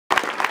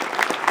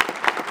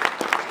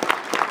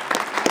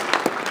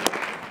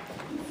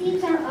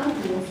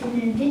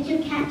and enrich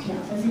your cat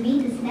tails as we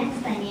meet this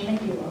next dynamic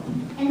duo.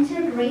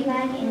 Enter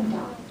Greylag and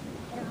Honk.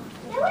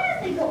 Now where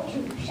have they got to,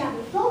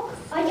 shabby folk?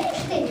 I didn't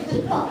stay to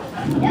keep up.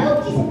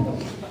 No discipline.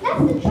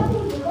 That's the trouble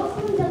with the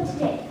goslings of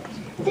today.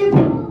 They're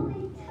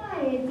probably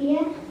tired,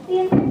 dear. We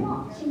have been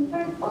watching for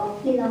an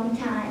awfully long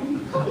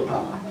time.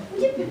 Poppycock,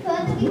 would you prefer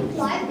that we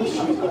fly with the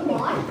shoes we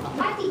want?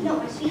 I think not,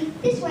 my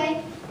sweet. This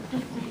way.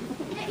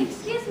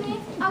 Excuse me,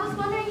 I was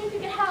wondering if you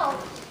could help.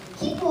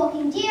 Keep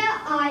walking, dear.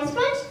 Eyes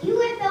front. You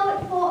left out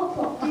at 4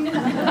 o'clock.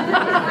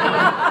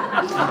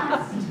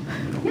 Last.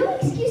 No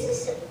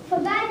excuses for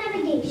bad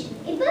navigation.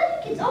 A bird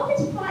who gets off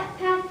his flight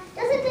path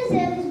doesn't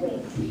deserve his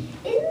wings.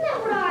 Isn't that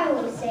what I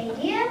always say,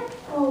 dear?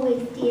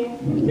 Always, dear.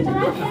 But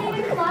I can't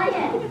even fly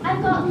yet.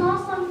 I've gotten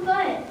lost on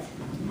foot.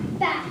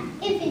 Bah,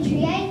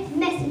 infantry, eh?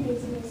 Messy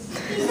business.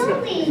 He's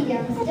only a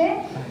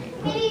youngster.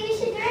 Maybe we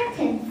should direct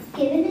him.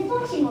 Give him his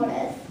marching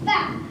orders.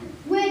 Bah,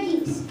 we're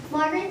geese.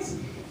 Migrants.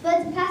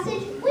 Birds of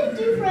passage wouldn't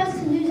do for us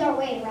to lose our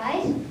way,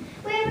 right?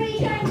 Where were you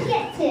trying to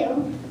get to?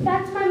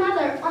 Back to my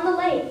mother, on the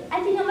lake.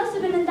 I think it must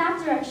have been in that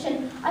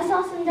direction. I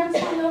saw some ducks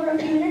flying over a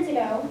few minutes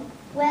ago.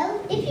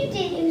 Well, if you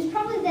did, it was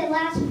probably their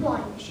last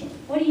flying mission.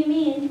 What do you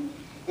mean?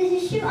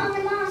 There's a shoot on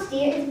the mast,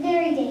 dear. It's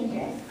very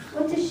dangerous.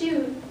 What's a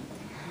shoot?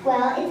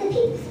 Well, it's a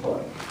peep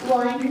sport.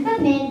 One group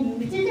of men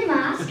move through the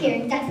mast,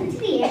 scaring ducks into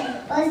the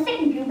air, while a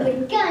second group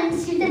with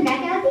guns shoot them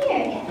back out of the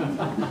air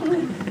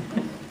again.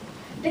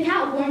 The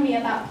cat warned me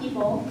about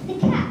people. The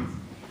cat.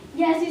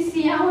 Yes, you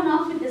see, I went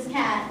off with this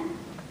cat.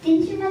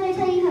 Didn't your mother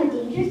tell you how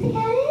dangerous the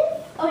cat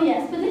is? Oh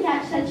yes, but the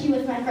cat said she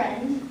was my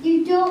friend.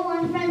 You don't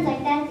want friends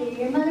like that, dear.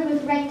 Your mother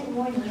was right to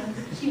warn you.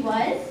 She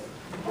was?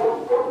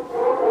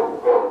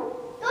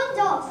 Those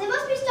dogs, they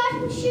must be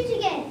starting to shoot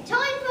again.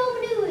 Time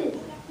for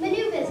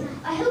maneuvers.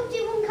 I hoped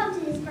you wouldn't come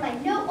to this, but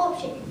I've no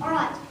option. All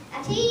right,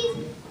 at ease,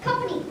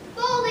 company,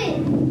 fall in.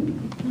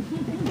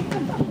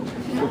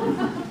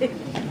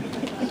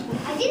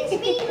 I didn't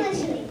speak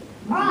initially.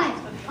 All right,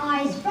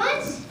 eyes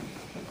front.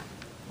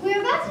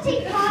 We're about to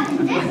take part in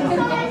an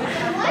exercise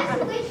the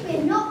likes of which we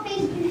have not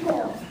faced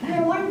before.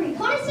 We're one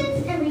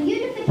reconnaissance and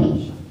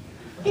reunification.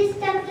 This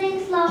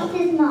duckling's lost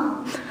his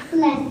mom.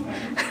 Bless him.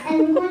 And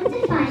we're going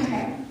to find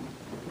her.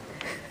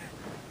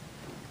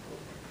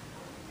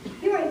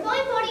 You're a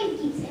fine body of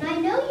geese, and I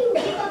know you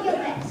will give up your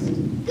best.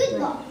 Good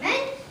luck, men.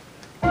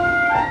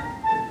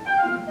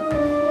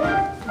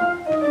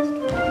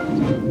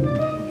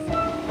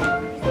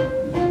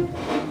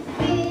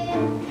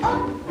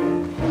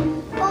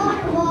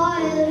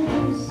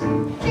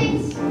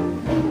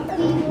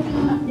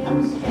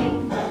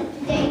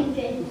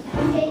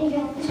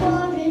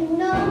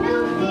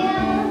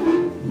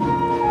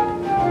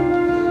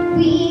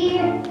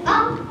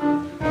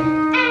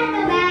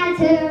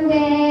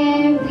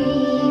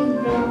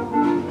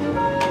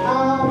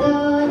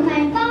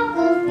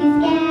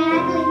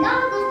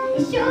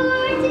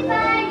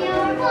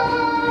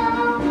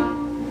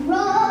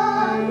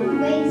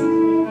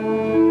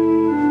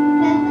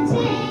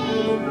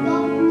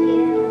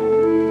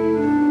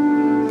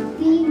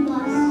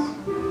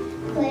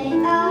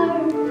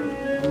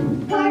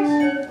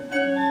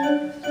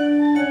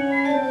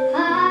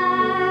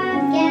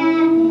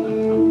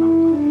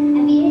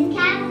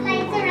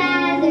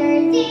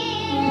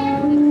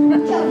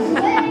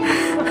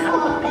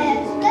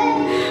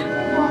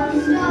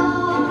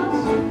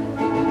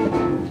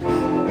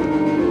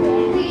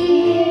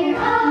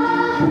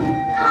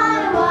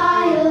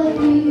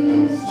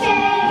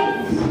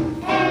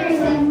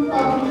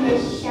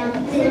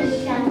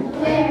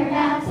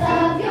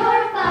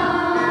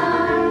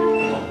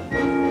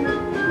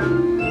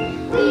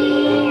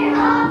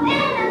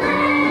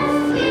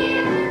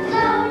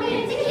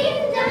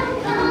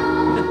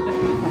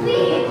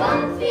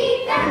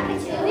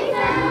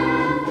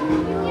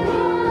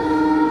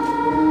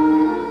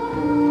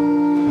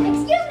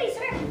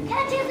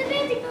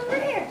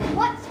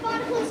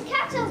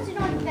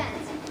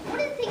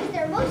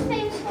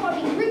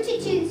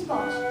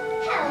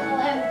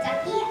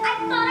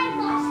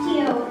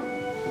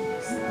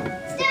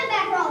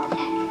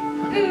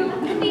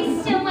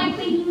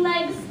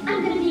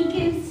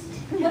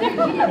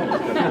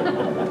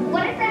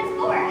 What are friends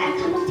for? I've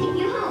come to take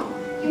you home.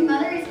 Your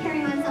mother is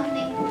carrying on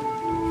something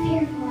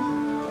fearful.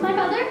 My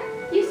mother?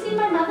 You've seen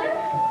my mother?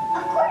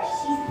 Of course,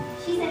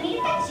 she sent me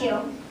to fetch you.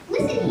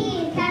 Listen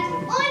here, Cat.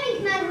 I'm in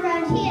command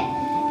around here,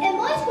 and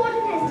my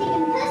squadron has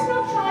taken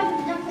personal charge of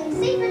the duckling's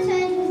safe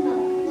return to his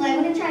mother. Well, I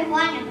wouldn't try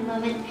flying at the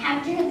moment.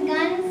 Capture his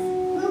guns.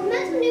 We'll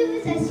commence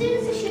maneuvers as soon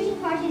as the shooting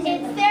party is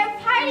over. It's their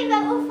party,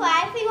 but we'll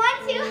fly if we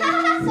want to.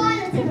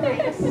 Silence and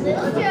ranks.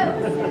 Little joke,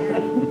 sir.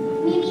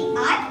 Maybe I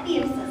could be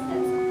of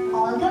assistance.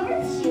 I'll go over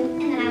the shoot,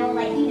 and then I will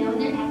let you know when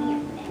they're packing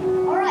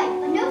everything. All right,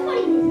 but no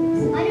funny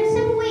business. I know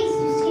several ways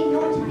to escape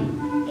your time.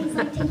 It's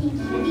like taking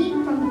candy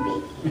from a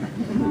baby.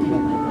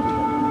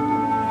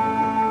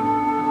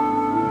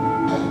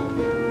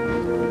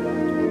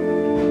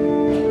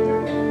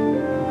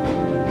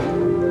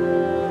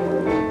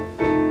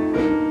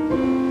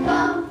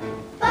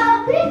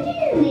 Good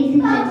afternoon, ladies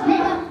and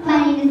gentlemen. My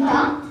name is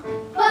Dot.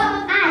 I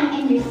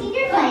am your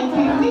senior flight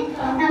attendant.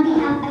 I'll be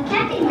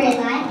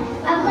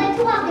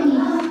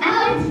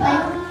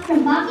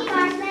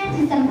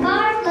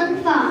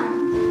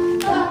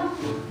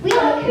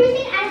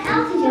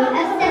to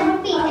a